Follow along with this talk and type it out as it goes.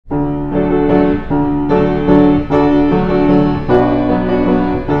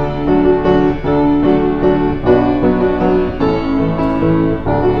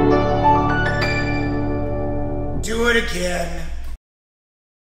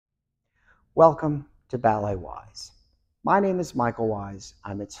Welcome to BalletWise. My name is Michael Wise.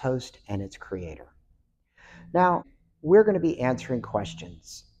 I'm its host and its creator. Now, we're going to be answering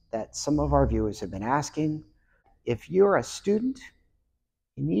questions that some of our viewers have been asking. If you're a student,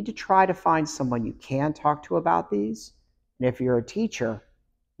 you need to try to find someone you can talk to about these. And if you're a teacher,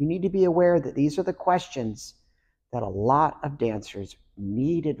 you need to be aware that these are the questions that a lot of dancers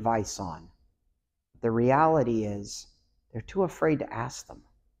need advice on. The reality is they're too afraid to ask them.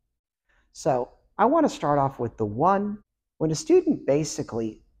 So I want to start off with the one when a student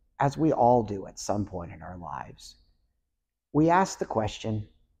basically, as we all do at some point in our lives, we ask the question,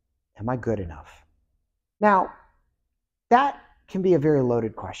 am I good enough? Now, that can be a very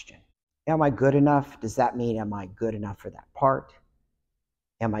loaded question. Am I good enough? Does that mean am I good enough for that part?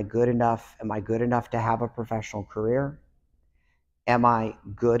 Am I good enough? Am I good enough to have a professional career? Am I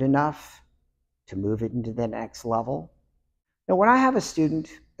good enough to move it into the next level? Now, when I have a student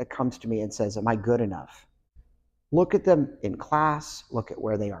that comes to me and says, am I good enough? Look at them in class, look at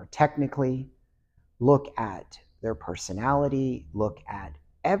where they are technically, look at their personality, look at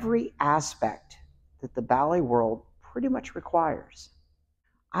every aspect that the ballet world pretty much requires.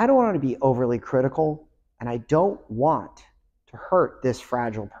 I don't want to be overly critical, and I don't want to hurt this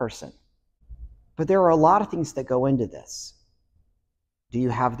fragile person. But there are a lot of things that go into this. Do you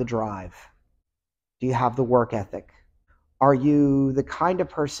have the drive? Do you have the work ethic? Are you the kind of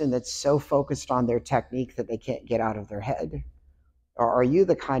person that's so focused on their technique that they can't get out of their head? Or are you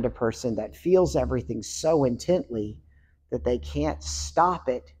the kind of person that feels everything so intently that they can't stop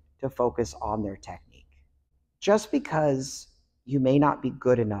it to focus on their technique? Just because you may not be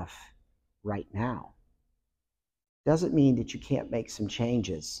good enough right now doesn't mean that you can't make some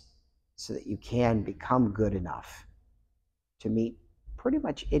changes so that you can become good enough to meet pretty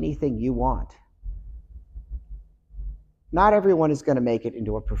much anything you want. Not everyone is going to make it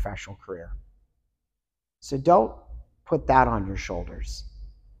into a professional career. So don't put that on your shoulders.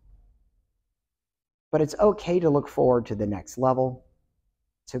 But it's okay to look forward to the next level.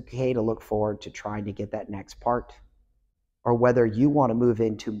 It's okay to look forward to trying to get that next part, or whether you want to move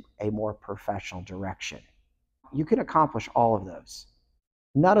into a more professional direction. You can accomplish all of those.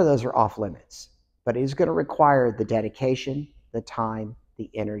 None of those are off limits, but it is going to require the dedication, the time, the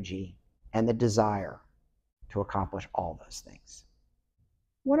energy, and the desire to accomplish all those things.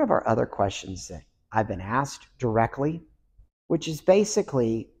 One of our other questions that I've been asked directly, which is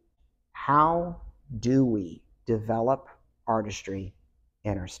basically, how do we develop artistry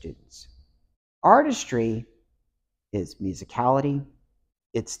in our students? Artistry is musicality,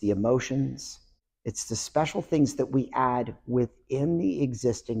 it's the emotions, it's the special things that we add within the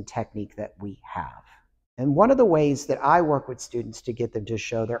existing technique that we have. And one of the ways that I work with students to get them to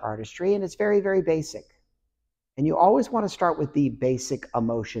show their artistry, and it's very, very basic. And you always want to start with the basic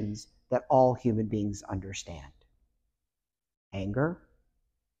emotions that all human beings understand: anger,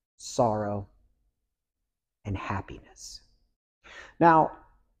 sorrow, and happiness. Now,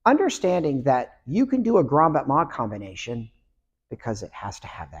 understanding that you can do a grand battement combination because it has to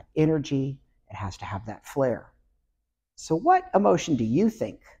have that energy, it has to have that flair. So what emotion do you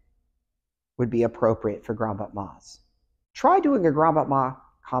think would be appropriate for grand battements? Try doing a grand battement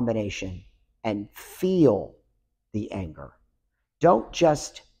combination and feel the anger. Don't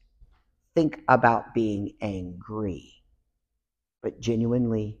just think about being angry, but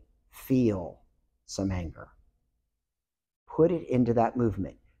genuinely feel some anger. Put it into that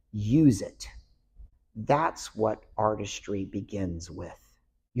movement. Use it. That's what artistry begins with.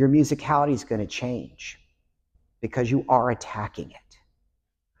 Your musicality is going to change because you are attacking it.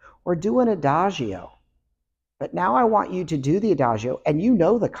 Or do an adagio. But now I want you to do the adagio, and you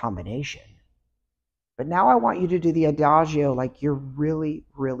know the combination. But now I want you to do the adagio like you're really,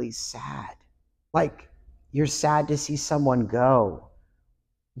 really sad. Like you're sad to see someone go.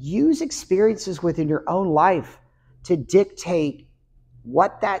 Use experiences within your own life to dictate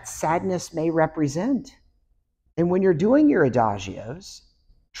what that sadness may represent. And when you're doing your adagios,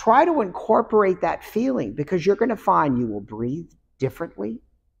 try to incorporate that feeling, because you're going to find you will breathe differently.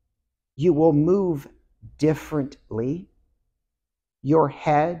 You will move differently. Your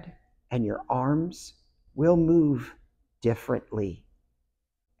head and your arms will move differently.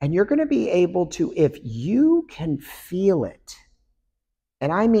 And you're going to be able to, if you can feel it,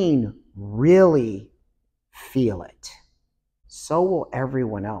 and I mean really feel it, so will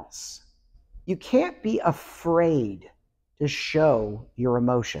everyone else. You can't be afraid to show your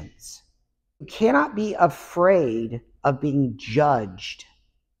emotions. You cannot be afraid of being judged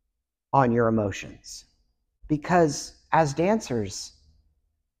on your emotions, because as dancers,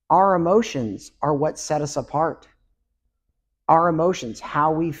 our emotions are what set us apart. Our emotions,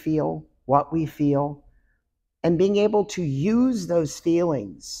 how we feel, what we feel, and being able to use those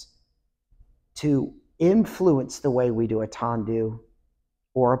feelings to influence the way we do a tendu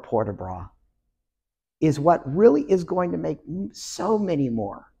or a port de bras is what really is going to make so many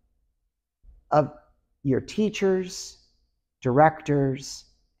more of your teachers, directors,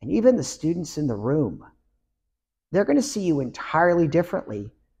 and even the students in the room. They're going to see you entirely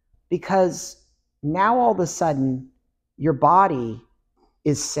differently because now all of a sudden your body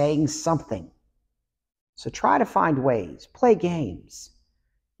is saying something. So try to find ways, play games.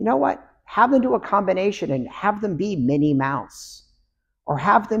 You know what? Have them do a combination and have them be Minnie Mouse or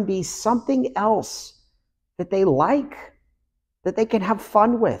have them be something else that they like, that they can have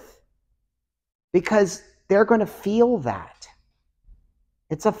fun with, because they're going to feel that.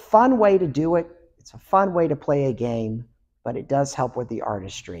 It's a fun way to do it. It's a fun way to play a game, but it does help with the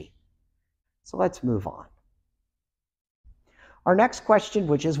artistry. So let's move on. Our next question,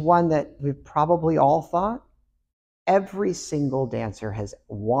 which is one that we've probably all thought, every single dancer has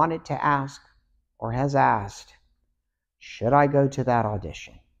wanted to ask or has asked, should I go to that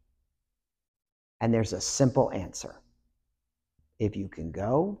audition? And there's a simple answer. If you can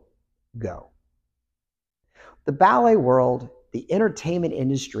go, go. The ballet world, the entertainment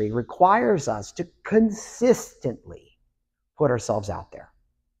industry requires us to consistently put ourselves out there.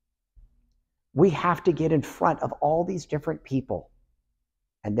 We have to get in front of all these different people,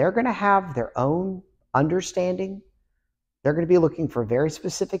 and they're going to have their own understanding. They're going to be looking for very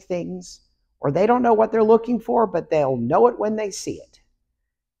specific things, or they don't know what they're looking for, but they'll know it when they see it.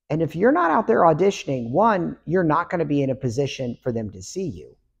 And if you're not out there auditioning, one, you're not going to be in a position for them to see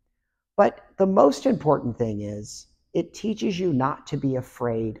you. But the most important thing is it teaches you not to be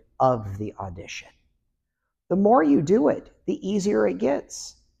afraid of the audition. The more you do it, the easier it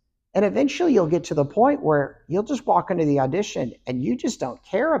gets. And eventually you'll get to the point where you'll just walk into the audition and you just don't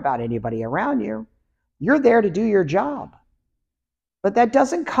care about anybody around you. You're there to do your job. But that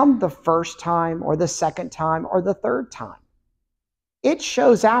doesn't come the first time or the second time or the third time. It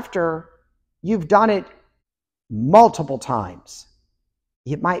shows after you've done it multiple times.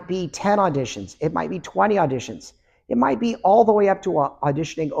 It might be 10 auditions. It might be 20 auditions. It might be all the way up to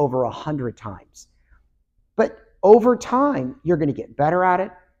auditioning over 100 times. But over time, you're going to get better at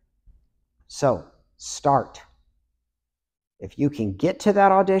it. So start. If you can get to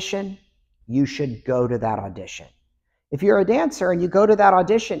that audition, you should go to that audition. If you're a dancer and you go to that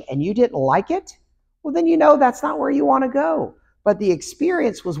audition and you didn't like it, well, then you know that's not where you want to go. But the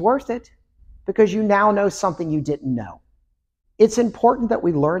experience was worth it because you now know something you didn't know. It's important that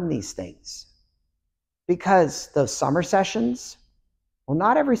we learn these things because those summer sessions, well,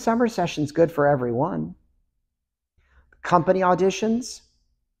 not every summer session is good for everyone. Company auditions,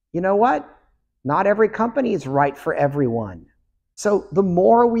 you know what? Not every company is right for everyone. So the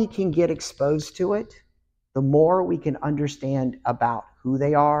more we can get exposed to it, the more we can understand about who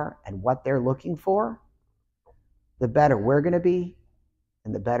they are and what they're looking for, the better we're going to be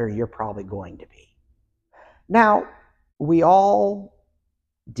and the better you're probably going to be. Now, we all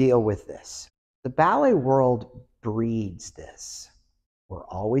deal with this. The ballet world breeds this. We're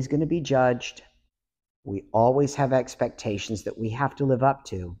always going to be judged. We always have expectations that we have to live up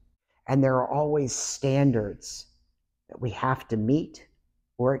to. And there are always standards that we have to meet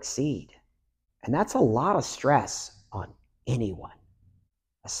or exceed. And that's a lot of stress on anyone,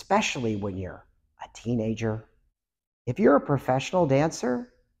 especially when you're a teenager. If you're a professional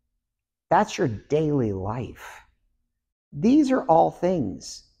dancer, that's your daily life. These are all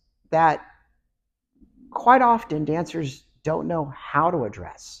things that quite often dancers don't know how to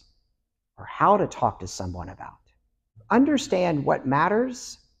address or how to talk to someone about. Understand what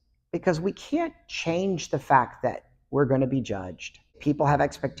matters, because we can't change the fact that we're going to be judged. People have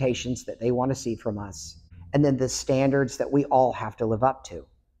expectations that they want to see from us, and then the standards that we all have to live up to.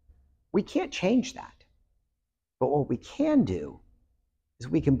 We can't change that. But what we can do is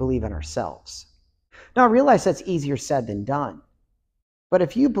we can believe in ourselves. Now, I realize that's easier said than done. But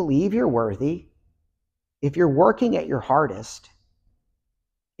if you believe you're worthy, if you're working at your hardest,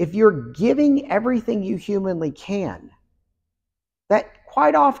 if you're giving everything you humanly can, that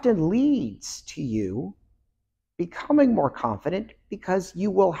quite often leads to you becoming more confident because you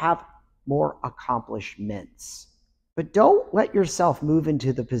will have more accomplishments. But don't let yourself move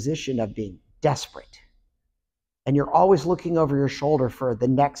into the position of being desperate. And you're always looking over your shoulder for the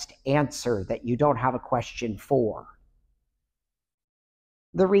next answer that you don't have a question for.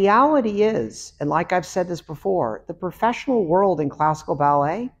 The reality is, and like I've said this before, the professional world in classical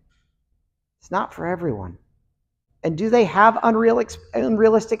ballet is not for everyone. And do they have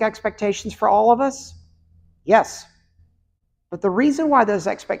unrealistic expectations for all of us? Yes. But the reason why those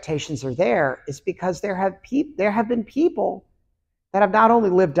expectations are there is because there have been people that have not only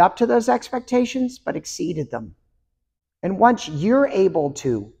lived up to those expectations, but exceeded them. And once you're able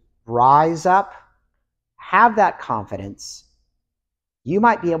to rise up, have that confidence, you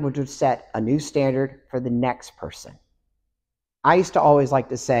might be able to set a new standard for the next person. I used to always like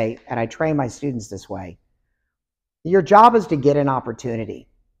to say, and I train my students this way, your job is to get an opportunity,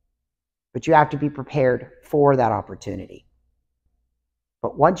 but you have to be prepared for that opportunity.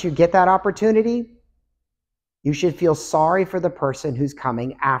 But once you get that opportunity, you should feel sorry for the person who's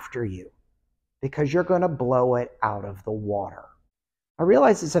coming after you, because you're going to blow it out of the water. I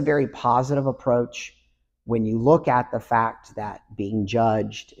realize it's a very positive approach when you look at the fact that being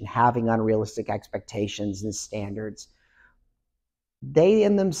judged and having unrealistic expectations and standards, they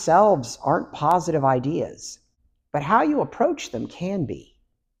in themselves aren't positive ideas, but how you approach them can be.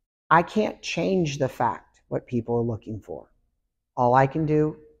 I can't change the fact what people are looking for. All I can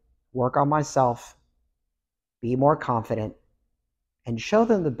do, work on myself, be more confident, and show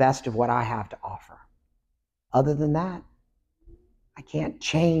them the best of what I have to offer. Other than that, I can't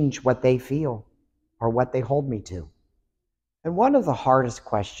change what they feel or what they hold me to. And one of the hardest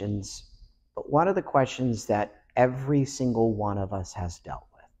questions, but one of the questions that every single one of us has dealt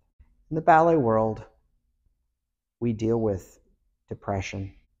with. In the ballet world, we deal with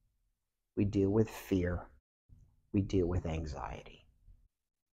depression, we deal with fear, we deal with anxiety.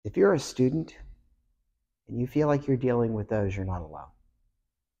 If you're a student and you feel like you're dealing with those, you're not alone.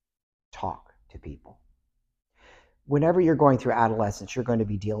 Talk to people. Whenever you're going through adolescence, you're going to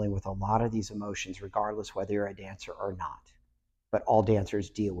be dealing with a lot of these emotions, regardless whether you're a dancer or not. But all dancers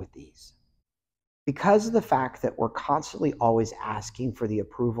deal with these. Because of the fact that we're constantly always asking for the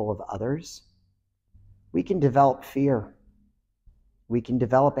approval of others, we can develop fear. We can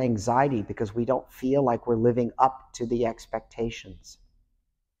develop anxiety because we don't feel like we're living up to the expectations.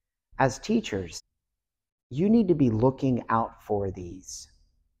 As teachers, you need to be looking out for these,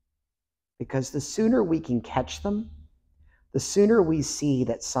 because the sooner we can catch them, the sooner we see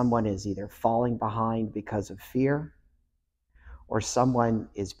that someone is either falling behind because of fear, or someone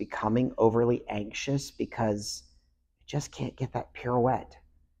is becoming overly anxious because they just can't get that pirouette.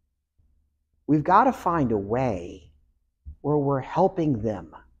 We've got to find a way where we're helping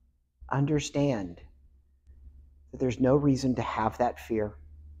them understand that there's no reason to have that fear,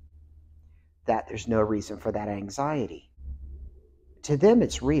 that there's no reason for that anxiety. To them,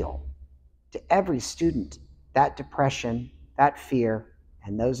 it's real. To every student, that depression, that fear,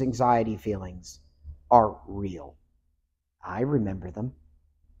 and those anxiety feelings are real. I remember them.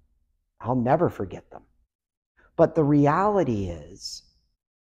 I'll never forget them. But the reality is,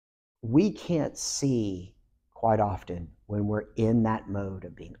 we can't see quite often when we're in that mode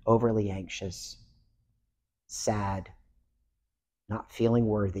of being overly anxious, sad, not feeling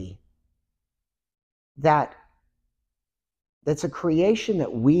worthy. That's a creation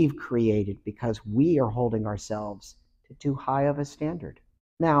that we've created because we are holding ourselves to too high of a standard.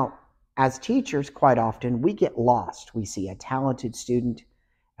 Now, as teachers, quite often, we get lost. We see a talented student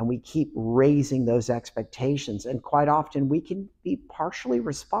and we keep raising those expectations. And quite often, we can be partially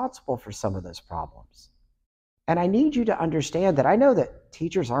responsible for some of those problems. And I need you to understand that I know that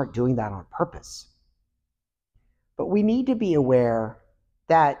teachers aren't doing that on purpose. But we need to be aware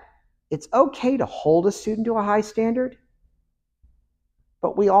that it's okay to hold a student to a high standard,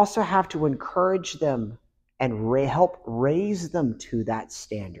 but we also have to encourage them and help raise them to that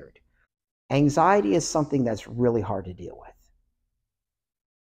standard. Anxiety is something that's really hard to deal with.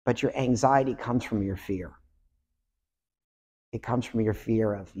 But your anxiety comes from your fear. It comes from your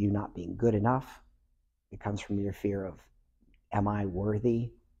fear of you not being good enough. It comes from your fear of, am I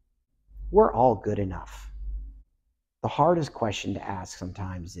worthy? We're all good enough. The hardest question to ask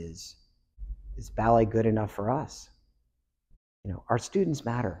sometimes is ballet good enough for us? Our students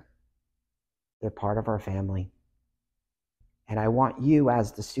matter. They're part of our family. And I want you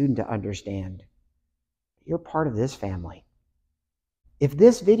as the student to understand you're part of this family. If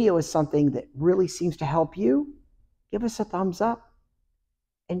this video is something that really seems to help you, give us a thumbs up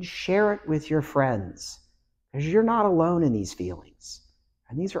and share it with your friends, because you're not alone in these feelings.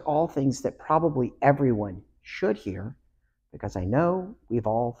 And these are all things that probably everyone should hear, because I know we've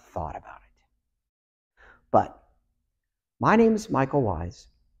all thought about it. But my name is Michael Wise.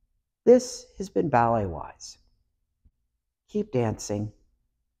 This has been BalletWise. Keep dancing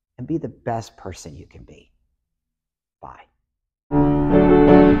and be the best person you can be. Bye.